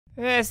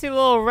Yeah, I see a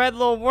little red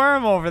little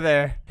worm over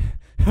there.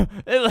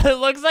 It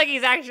looks like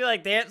he's actually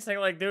like dancing,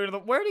 like doing the.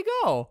 Where'd he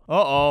go?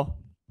 Uh-oh.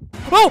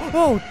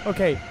 Oh,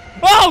 okay.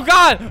 Oh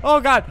God,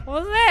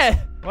 what was that?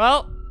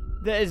 Well,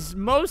 that is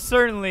most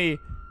certainly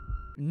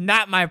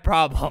not my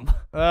problem.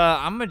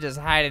 I'm gonna just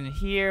hide in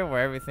here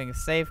where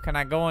everything's safe. Can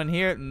I go in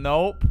here?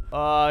 Nope.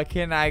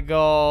 Can I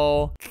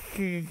go?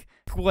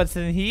 What's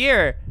in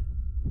here?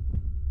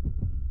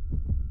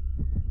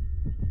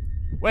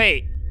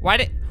 Wait, why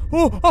did?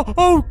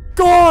 Oh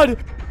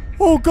God!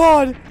 Oh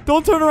God!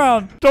 Don't turn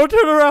around! Don't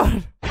turn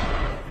around!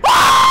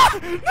 Ah!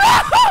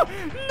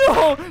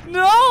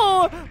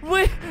 No!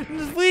 Wait,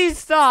 please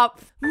stop!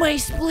 My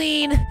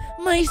spleen!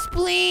 My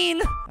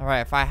spleen! All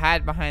right, if I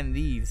hide behind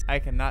these, I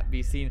cannot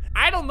be seen.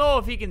 I don't know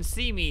if he can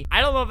see me.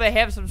 I don't know if they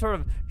have some sort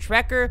of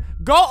tracker.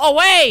 Go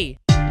away!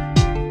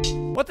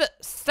 What the?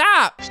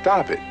 Stop!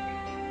 Stop it.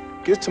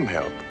 Get some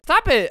help.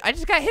 Stop it! I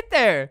just got hit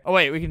there. Oh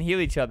wait, we can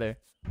heal each other.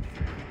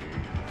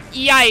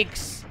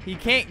 Yikes! He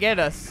can't get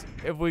us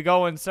if we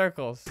go in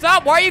circles.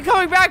 Stop! Why are you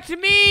coming back to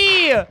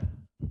me? All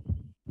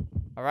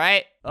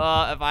right.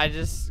 If I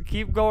just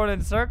keep going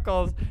in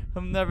circles,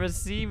 he'll never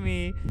see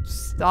me.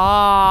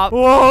 Stop!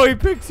 Whoa! He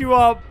picks you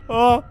up.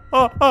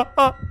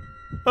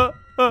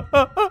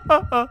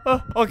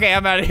 Okay,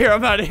 I'm out of here.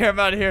 I'm out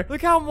of here.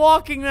 Look how I'm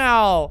walking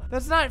now.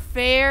 That's not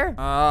fair.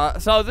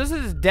 So this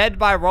is Dead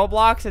by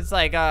Roblox. It's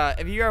like,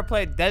 if you ever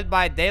played Dead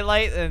by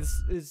Daylight,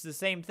 it's the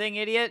same thing,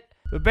 idiot.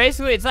 But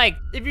basically, it's like,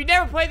 if you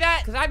never played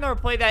that, because I've never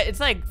played that, it's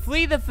like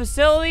flee the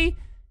facility.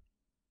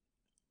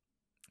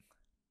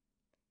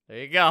 There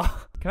you go.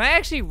 Can I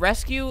actually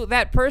rescue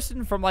that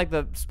person from like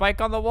the spike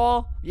on the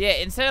wall? Yeah,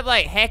 instead of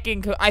like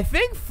hacking, I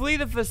think flee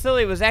the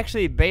facility was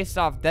actually based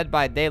off Dead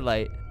by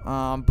Daylight.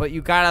 But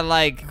you gotta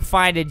like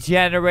find a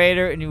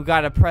generator and you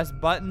gotta press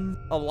buttons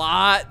a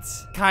lot.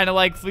 Kind of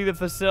like flee the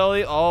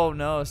facility. Oh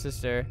no,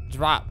 sister.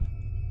 Drop.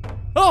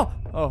 Oh,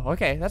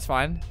 okay, that's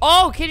fine.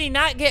 Oh, can he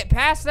not get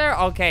past there?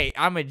 Okay,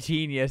 I'm a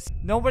genius.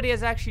 Nobody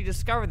has actually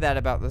discovered that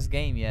about this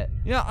game yet.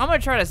 You know, I'm gonna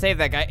try to save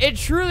that guy. It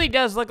truly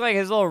does look like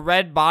his little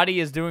red body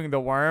is doing the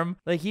worm.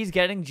 Like he's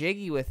getting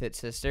jiggy with it,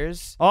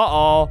 sisters.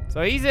 Uh-oh.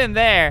 So he's in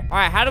there. All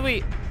right, how do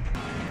we...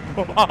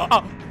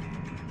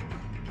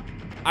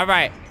 All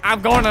right,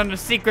 I'm going on a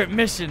secret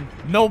mission.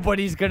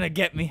 Nobody's gonna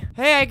get me.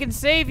 Hey, I can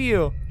save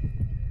you.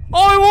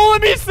 Oh, it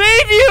won't let me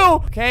save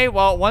you! Okay,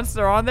 well, once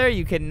they're on there,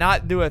 you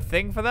cannot do a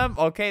thing for them.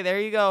 Okay,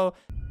 there you go.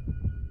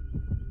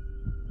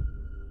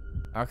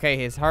 Okay,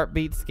 his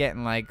heartbeat's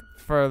getting, like,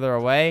 further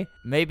away.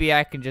 Maybe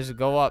I can just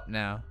go up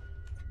now.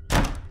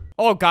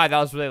 Oh, God, that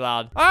was really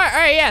loud. All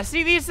right, yeah.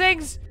 See these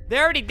things? They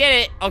already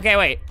did it. Okay,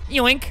 wait.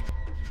 Yoink.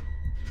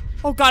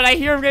 Oh, God, I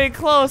hear him getting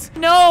close.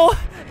 No!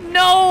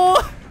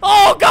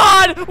 Oh,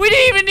 God! We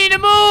didn't even need to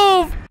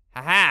move!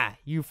 Haha,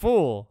 you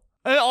fool.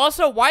 And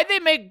also, why'd they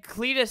make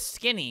Cletus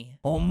skinny?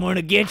 Oh, I'm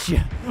gonna get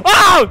you.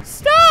 Oh!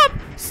 Stop!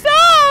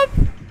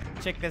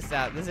 Check this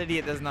out. This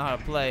idiot doesn't know how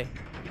to play.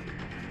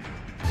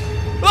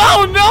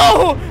 Oh,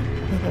 no!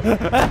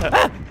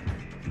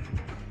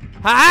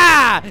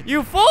 Ha!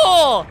 You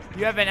fool!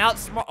 You have been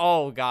outsmart.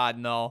 Oh, God,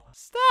 no.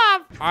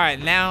 Stop! All right,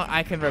 now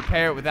I can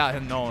repair it without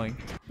him knowing.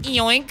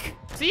 Yoink.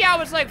 See how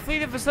it's like flee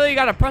the facility? You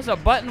gotta press a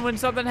button when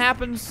something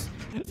happens?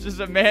 It's just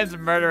a man's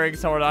murdering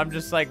someone. I'm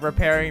just like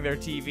repairing their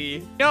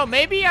TV. You know,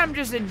 maybe I'm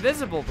just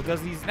invisible because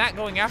he's not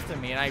going after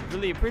me, and I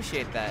really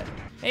appreciate that.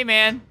 Hey,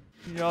 man.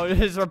 You know,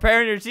 just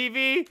repairing your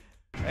TV?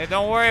 Hey,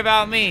 don't worry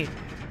about me.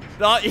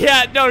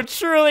 No,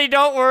 truly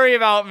don't worry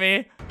about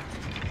me.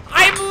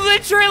 I'm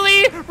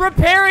literally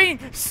repairing.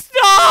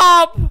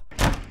 Stop!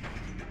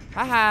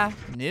 Haha,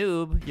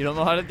 noob. You don't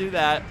know how to do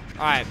that.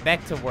 All right,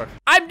 back to work.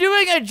 I'm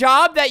doing a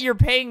job that you're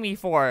paying me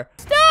for.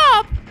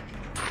 Stop!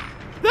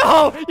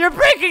 No, you're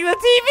breaking the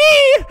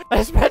TV!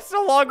 I spent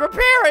so long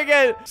repairing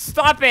it.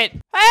 Stop it.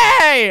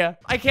 Hey!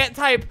 I can't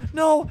type.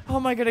 No, how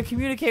am I gonna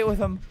communicate with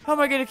him? How am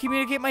I gonna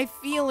communicate my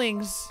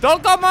feelings?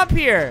 Don't come up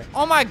here.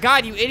 Oh my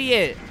God, you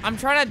idiot. I'm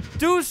trying to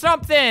do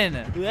something.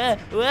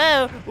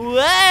 Whoa.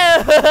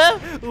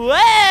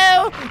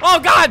 Oh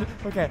God.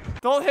 Okay,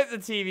 don't hit the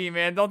TV,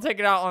 man. Don't take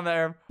it out on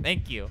there.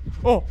 Thank you.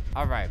 Oh,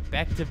 all right,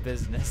 back to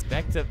business.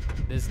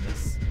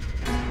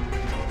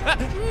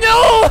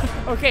 No!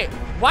 Okay,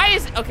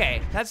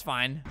 okay, that's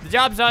fine. The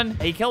job's done.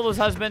 He killed his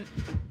husband.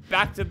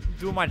 Back to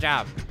doing my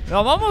job. No,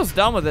 I'm almost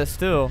done with this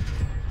too.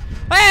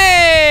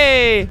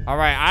 Hey! All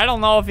right, I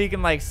don't know if he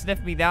can like sniff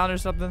me down or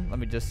something. Let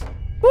me just,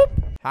 whoop.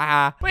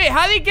 Haha. Wait,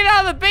 how did he get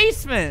out of the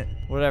basement?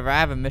 Whatever, I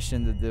have a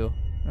mission to do.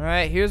 All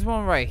right, here's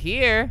one right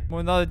here.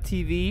 Another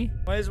TV.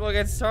 Might as well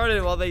get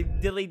started while they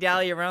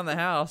dilly-dally around the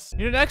house.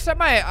 You know, next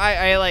time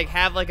I like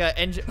have like a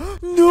engine.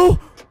 No!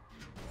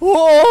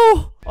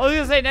 Whoa! I was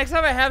gonna say, next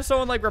time I have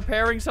someone like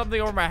repairing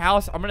something over my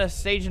house, I'm gonna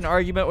stage an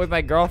argument with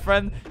my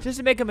girlfriend just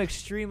to make them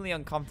extremely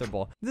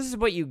uncomfortable. This is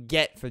what you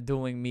get for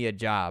doing me a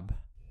job.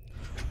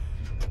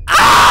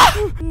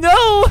 Ah!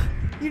 No!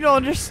 You don't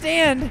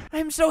understand.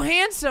 I'm so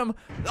handsome.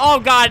 Oh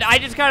God, I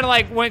just kind of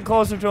like went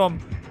closer to him.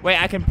 Wait,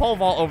 I can pole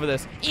vault over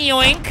this.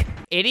 Yoink!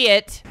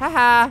 Idiot.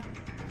 Haha.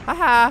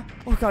 Haha.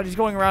 Oh god, he's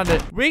going around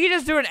it. We can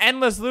just do an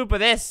endless loop of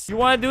this. You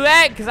want to do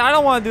that? Because I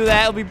don't want to do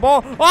that. It'll be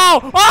boring.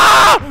 Oh!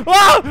 Oh!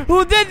 Oh!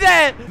 Who did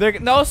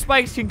that? No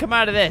spikes can come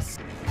out of this.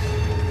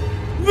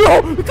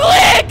 No!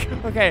 Click!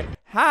 Okay.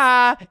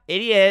 Ha!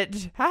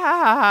 Idiot. Ha ha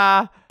ha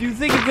ha. Do you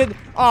think it could?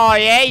 Oh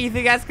yeah? You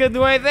think that's gonna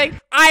do anything?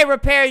 I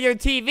repair your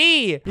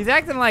TV. He's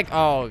acting like,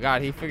 oh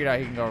god, he figured out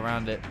he can go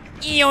around it.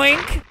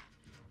 Yoink.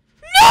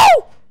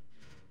 No!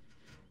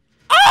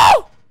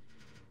 Oh!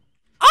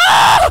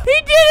 Oh!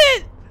 He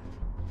did it!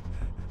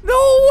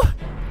 No!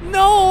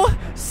 No!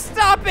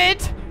 Stop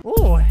it!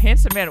 Ooh,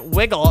 handsome man.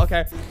 Wiggle.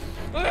 Okay.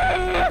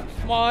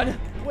 Come on.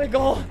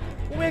 Wiggle.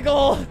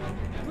 Wiggle.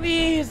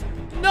 Please.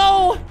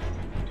 No!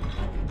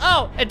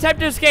 Oh,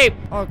 attempt to escape.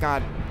 Oh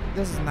god,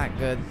 this is not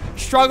good.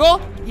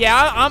 Struggle?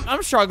 Yeah,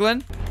 I'm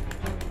struggling.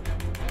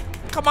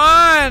 Come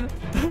on,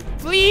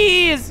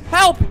 please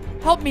help!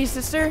 Help me,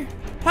 sister.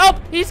 Help!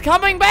 He's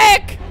coming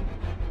back.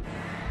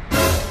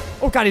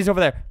 Oh god, he's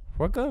over there.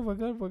 We're good. We're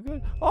good. We're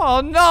good.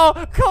 Oh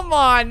no! Come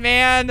on,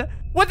 man.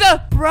 What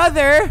the?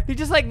 Brother, he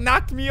just like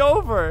knocked me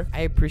over.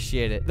 I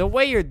appreciate it. The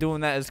way you're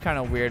doing that is kind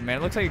of weird, man.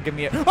 It looks like you're giving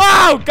me a,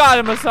 oh god,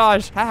 a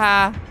massage.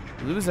 Haha.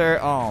 Loser.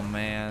 Oh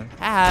man.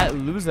 Haha,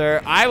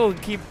 loser.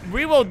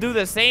 We will do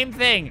the same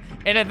thing.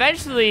 And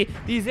eventually,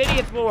 these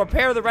idiots will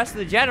repair the rest of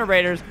the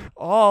generators.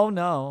 Oh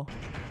no.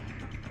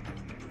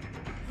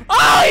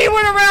 Oh, he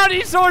went around.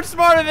 He's so much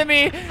smarter than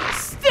me.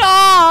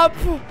 Stop.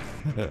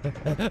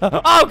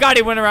 Oh god,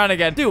 he went around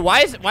again. Dude,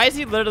 why is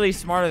he literally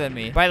smarter than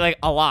me? By like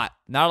a lot,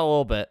 not a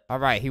little bit. All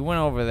right, he went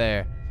over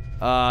there.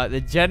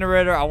 The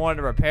generator I wanted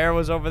to repair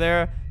was over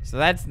there. So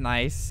that's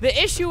nice.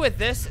 The issue with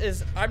this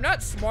is I'm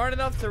not smart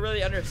enough to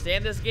really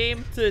understand this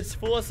game to its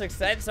fullest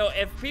extent. So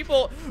if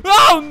people,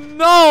 oh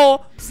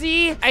no!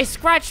 See, I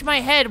scratched my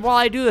head while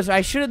I do this.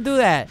 I shouldn't do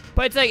that.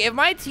 But it's like, if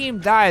my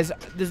team dies,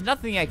 there's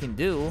nothing I can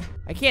do.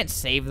 I can't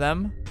save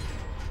them.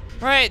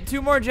 All right,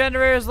 2 more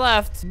generators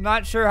left. I'm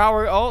not sure how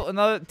oh,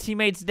 another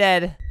teammate's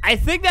dead. I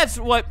think that's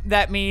what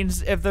that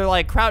means if they're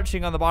like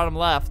crouching on the bottom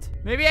left.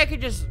 Maybe I could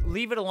just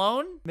leave it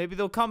alone. Maybe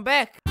they'll come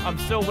back. I'm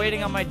still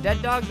waiting on my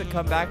dead dog to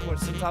come back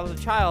since I was a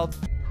child.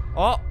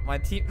 Oh, my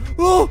team.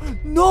 Oh,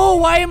 no,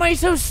 why am I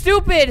so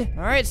stupid?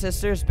 All right,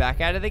 sisters,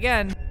 back at it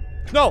again.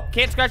 No,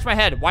 can't scratch my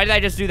head. Why did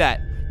I just do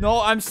that? No,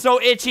 I'm so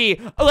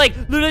itchy. Like,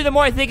 literally, the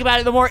more I think about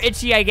it, the more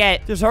itchy I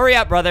get. Just hurry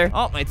up, brother.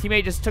 Oh, my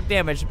teammate just took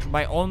damage.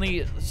 My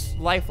only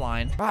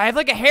lifeline. Oh, I have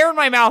like a hair in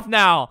my mouth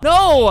now.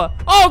 No.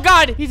 Oh,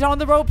 God. He's on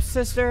the ropes,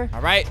 sister.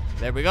 All right.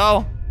 There we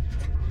go.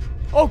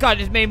 Oh,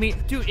 God. It's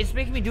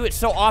making me do it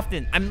so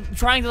often. I'm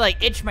trying to,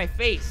 like, itch my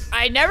face.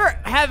 I never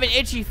have an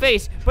itchy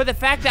face, but the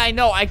fact that I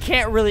know I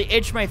can't really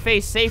itch my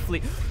face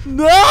safely.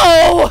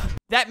 No!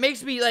 That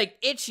makes me, like,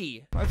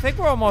 itchy. I think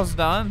we're almost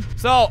done.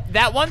 So,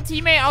 that one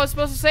teammate I was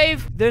supposed to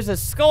save, there's a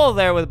skull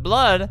there with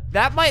blood.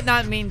 That might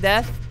not mean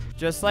death.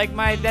 Just like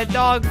my dead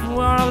dog when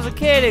I was a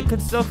kid, it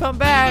could still come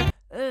back.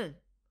 Ugh.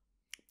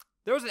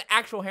 There was an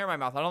actual hair in my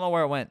mouth. I don't know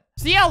where it went.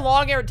 See how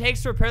long it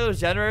takes to repair those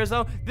generators,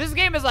 though? This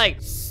game is,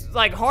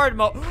 like hard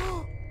mode.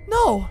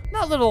 No,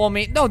 not little old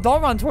me. No,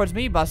 don't run towards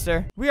me,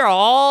 Buster. We are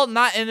all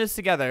not in this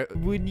together.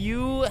 When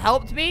you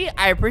helped me,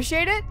 I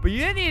appreciate it. But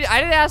I didn't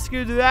ask you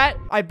to do that.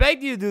 I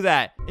begged you to do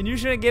that. And you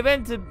shouldn't give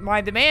in to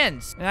my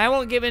demands. And I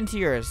won't give in to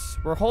yours.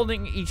 We're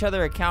holding each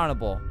other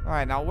accountable. All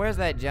right, now where's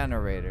that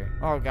generator?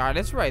 Oh, God,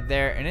 it's right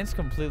there. And it's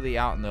completely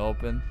out in the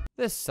open.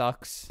 This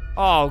sucks.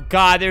 Oh,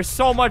 God, there's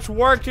so much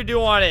work to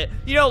do on it.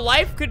 You know,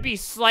 life could be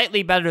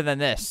slightly better than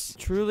this.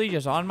 Truly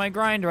just on my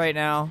grind right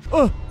now.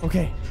 Oh,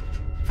 okay.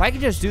 If I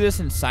can just do this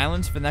in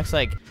silence for the next,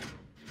 like,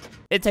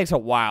 it takes a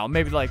while,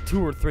 maybe like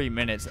 2 or 3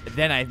 minutes,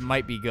 then I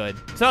might be good.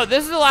 So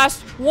this is the last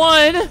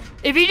one.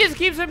 If he just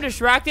keeps him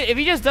distracted, if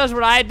he just does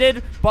what I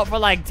did, but for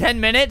like 10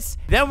 minutes,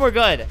 then we're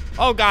good.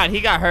 Oh God, he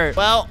got hurt.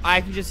 Well,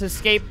 I can just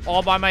escape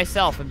all by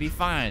myself and be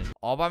fine.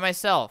 All by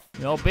myself.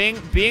 You know,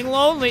 being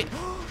lonely.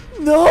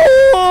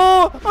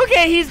 No!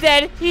 Okay, he's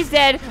dead. He's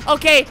dead.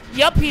 Okay,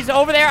 yup, he's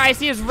over there. I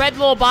see his red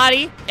little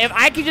body. If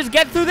I can just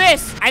get through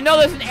this, I know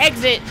there's an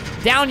exit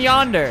down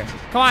yonder.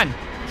 Come on.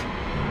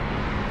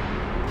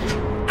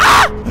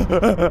 Ah!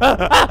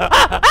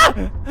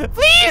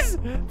 Please!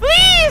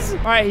 Please!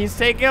 All right, he's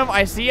taking him.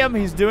 I see him.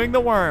 He's doing the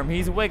worm.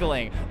 He's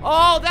wiggling.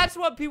 Oh, that's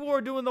what people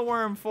were doing the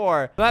worm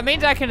for. So that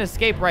means I can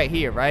escape right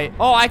here, right?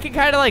 Oh, I can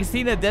kind of like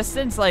see in the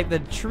distance, like the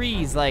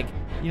trees, like,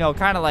 you know,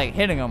 kind of like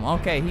hitting him.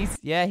 Okay, he's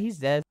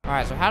dead. All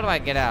right, so how do I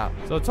get out?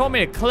 So it told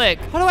me to click.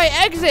 How do I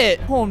exit?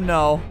 Oh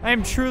no, I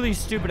am truly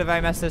stupid if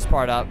I mess this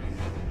part up.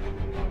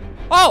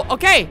 Oh,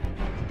 okay.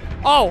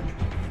 Oh,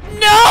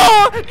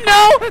 no,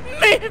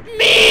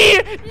 me.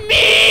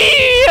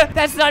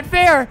 That's not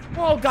fair.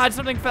 Oh God,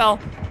 something fell.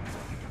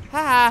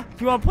 Haha,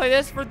 do you want to play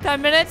this for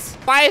 10 minutes?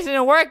 Why isn't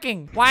it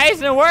working? Why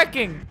isn't it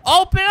working?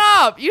 Open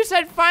up! You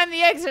said find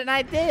the exit, and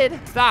I did.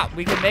 Stop,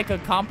 we can make a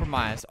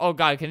compromise. Oh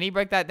God, can he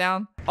break that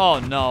down? Oh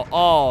no,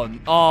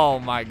 oh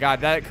my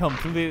God, that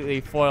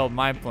completely foiled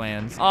my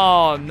plans.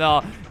 Oh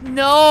no,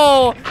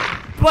 no!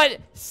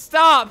 But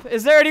stop,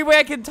 is there any way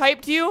I can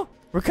type to you?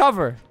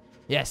 Recover.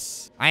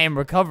 Yes, I am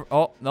recovered.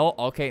 Oh, no,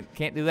 okay,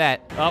 can't do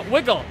that.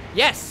 Wiggle.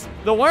 Yes,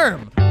 the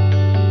worm.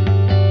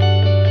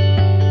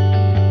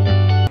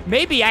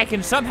 Maybe I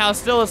can somehow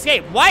still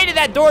escape. Why did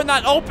that door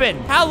not open?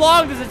 How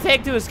long does it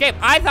take to escape?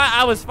 I thought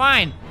I was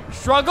fine.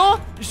 Struggle?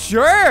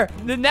 Sure.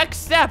 The next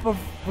step of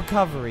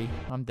recovery.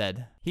 I'm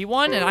dead. He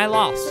won and I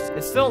lost.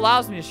 It still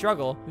allows me to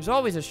struggle. There's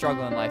always a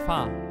struggle in life,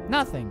 huh?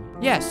 Nothing.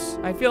 Yes,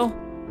 I feel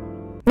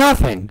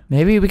nothing.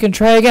 Maybe we can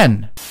try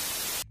again.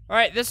 All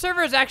right, this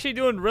server is actually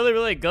doing really,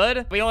 really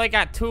good. We only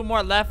got 2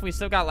 more left. We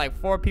still got like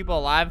 4 people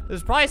alive.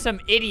 There's probably some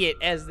idiot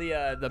as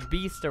the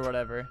beast or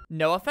whatever.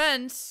 No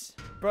offense.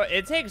 Bro,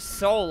 it takes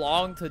so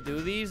long to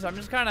do these. I'm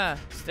just kind of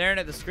staring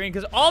at the screen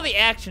because all the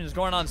action is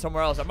going on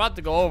somewhere else. I'm about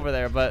to go over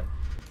there, but...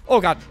 Oh,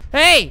 God.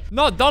 Hey!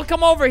 No, don't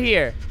come over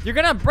here. You're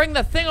gonna bring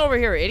the thing over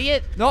here,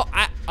 idiot. No,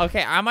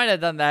 okay, I might have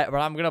done that,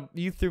 but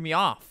you threw me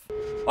off.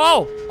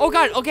 Oh,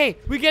 God, okay,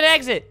 we can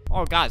exit.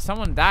 Oh, God,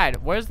 someone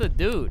died. Where's the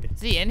dude?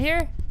 Is he in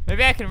here?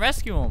 Maybe I can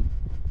rescue him.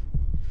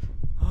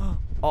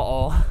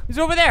 Uh-oh. He's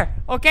over there.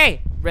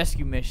 Okay.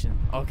 Rescue mission.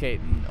 Okay.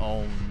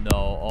 Oh,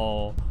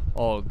 no.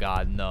 Oh,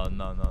 God. No.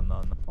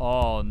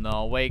 Oh,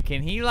 no. Wait,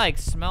 can he, like,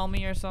 smell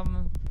me or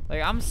something?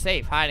 Like, I'm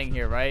safe hiding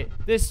here, right?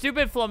 This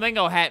stupid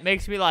flamingo hat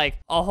makes me, like,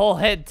 a whole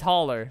head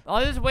taller.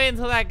 I'll just wait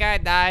until that guy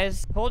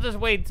dies. He'll just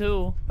wait,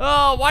 too.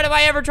 Oh, why do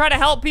I ever try to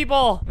help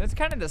people? It's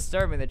kind of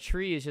disturbing. The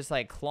tree is just,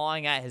 like,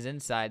 clawing at his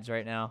insides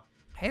right now.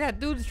 Hey,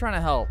 that dude's trying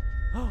to help.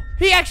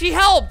 He actually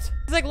helped!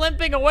 He's like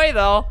limping away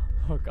though.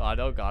 Oh God.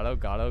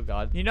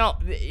 You know,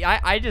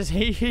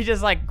 he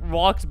just like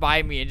walks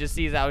by me and just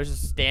sees I was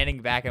just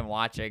standing back and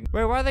watching.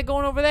 Wait, why are they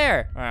going over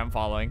there? All right, I'm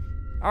following.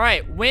 All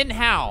right, win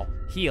how?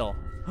 Heal.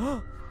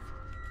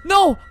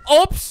 No,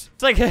 oops.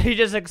 It's like he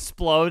just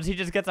explodes. He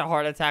just gets a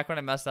heart attack when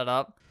I mess that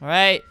up. All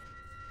right,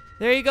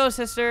 there you go,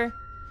 sister.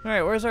 All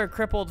right, where's our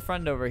crippled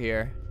friend over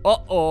here?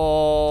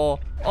 Uh-oh.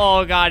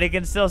 Oh God, he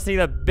can still see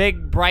the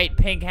big bright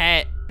pink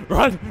hat.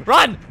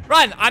 Run!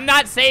 I'm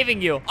not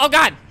saving you. Oh,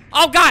 God.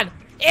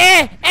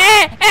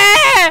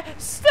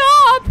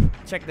 Stop!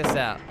 Check this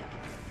out.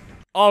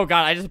 Oh,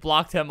 God, I just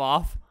blocked him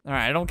off. All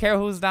right, I don't care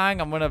who's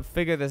dying. I'm gonna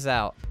figure this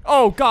out.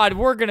 Oh, God,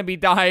 we're gonna be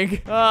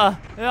dying.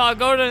 I'll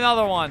go to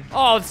another one.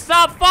 Oh,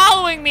 stop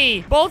following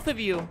me, both of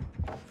you.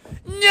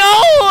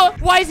 No!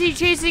 Why is he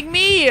chasing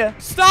me?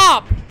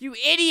 Stop! You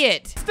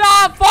idiot!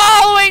 Stop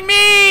following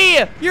me!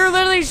 You're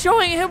literally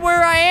showing him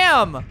where I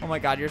am. Oh my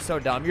God, you're so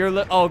dumb.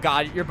 Oh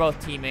God, you're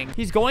both teaming.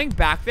 He's going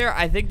back there,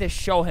 I think, to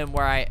show him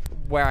where I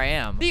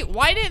am. See,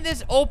 why didn't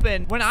this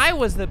open when I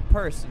was the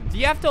person? Do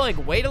you have to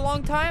like wait a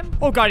long time?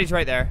 Oh God, he's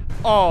right there.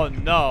 Oh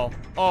no.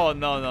 Oh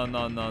no.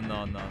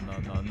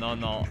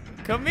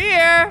 Come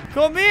here.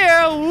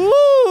 Woo!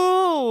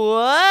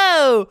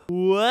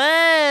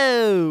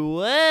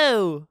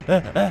 Whoa.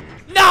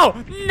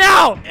 No.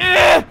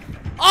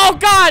 Oh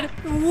God!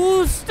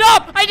 Woo,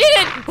 stop! I did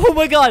it! Oh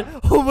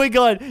my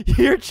God!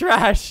 You're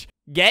trash.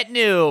 Get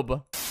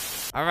noob.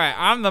 All right,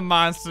 I'm the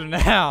monster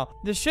now.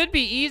 This should be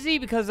easy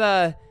because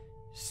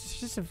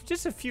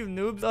just a few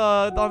noobs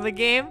on the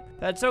game.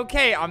 That's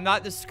okay. I'm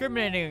not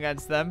discriminating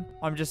against them.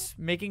 I'm just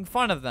making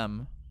fun of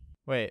them.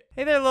 Wait.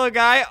 Hey there, little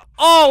guy.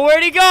 Oh,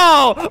 where'd he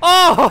go?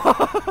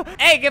 Oh!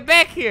 Hey, get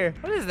back here.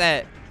 What is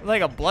that?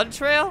 Like a blood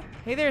trail?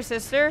 Hey there,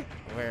 sister.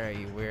 Where are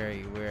you?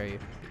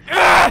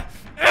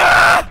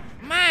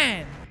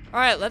 Man. All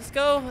right, let's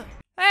go.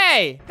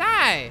 Hey,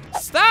 die.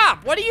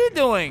 Stop. What are you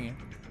doing?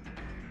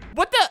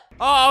 What the?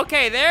 Oh,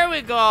 okay. There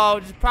we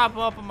go. Just prop him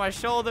up on my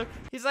shoulder.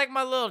 He's like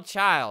my little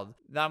child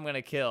that I'm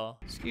gonna kill.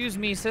 Excuse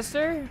me,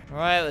 sister. All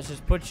right, let's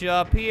just put you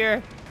up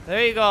here.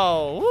 There you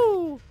go.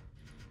 Woo.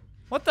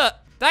 What the?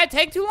 Did I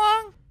take too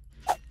long?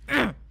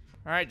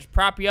 All right, just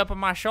prop you up on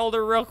my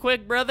shoulder real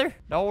quick, brother.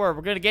 Don't worry,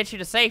 we're gonna get you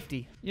to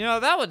safety. You know,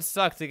 that would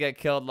suck to get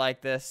killed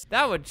like this.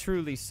 That would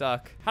truly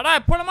suck. How do I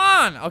put him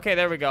on? Okay,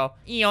 there we go.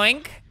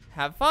 Yoink.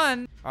 Have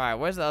fun. All right,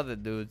 where's the other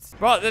dudes?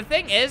 Bro, the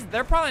thing is,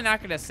 they're probably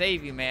not gonna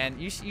save you, man.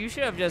 You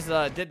should have just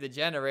did the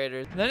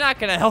generators. They're not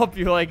gonna help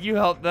you like you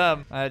helped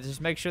them.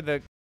 Just make sure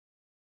the...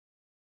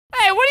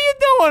 Hey, what are you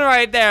doing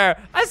right there?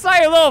 I saw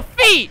your little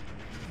feet.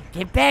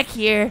 Get back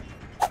here.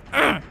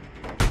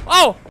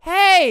 Oh,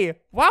 hey,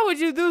 why would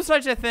you do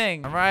such a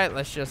thing? All right,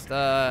 let's just,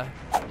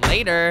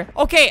 later.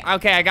 Okay, I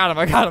got him.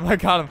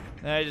 All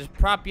right, just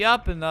prop you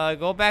up and,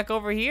 go back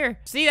over here.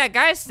 See, that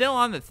guy's still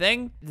on the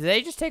thing. Did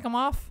they just take him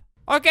off?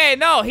 Okay,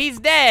 no, he's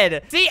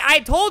dead. See, I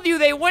told you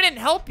they wouldn't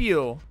help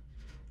you.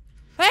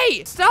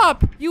 Hey,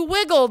 stop, you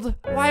wiggled.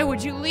 Why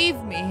would you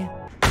leave me?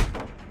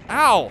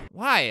 Ow,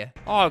 why?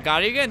 Oh,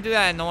 God, are you gonna do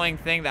that annoying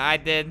thing that I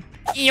did?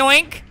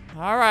 Yoink.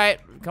 All right,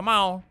 come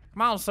on,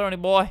 Sony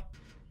boy.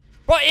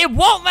 But it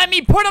won't let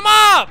me put him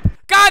up!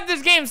 God,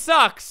 this game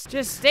sucks!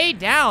 Just stay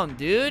down,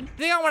 dude. You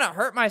think I want to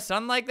hurt my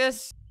son like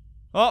this?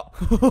 Oh,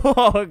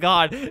 oh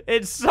God,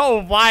 it's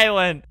so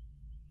violent.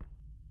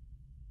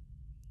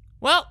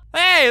 Well,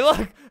 hey,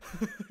 look.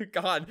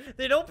 God,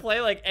 they don't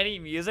play like any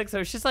music, so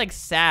it's just like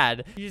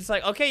sad. You're just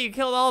like, okay, you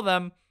killed all of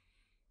them.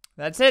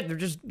 That's it. They're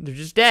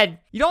just dead.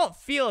 You don't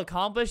feel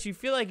accomplished. You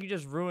feel like you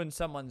just ruined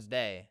someone's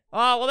day.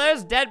 Oh, well,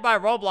 there's Dead by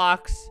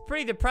Roblox.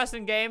 Pretty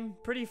depressing game.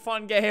 Pretty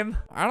fun game.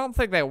 I don't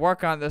think they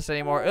work on this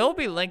anymore. It'll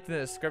be linked in the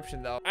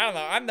description, though. I don't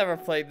know. I've never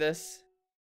played this.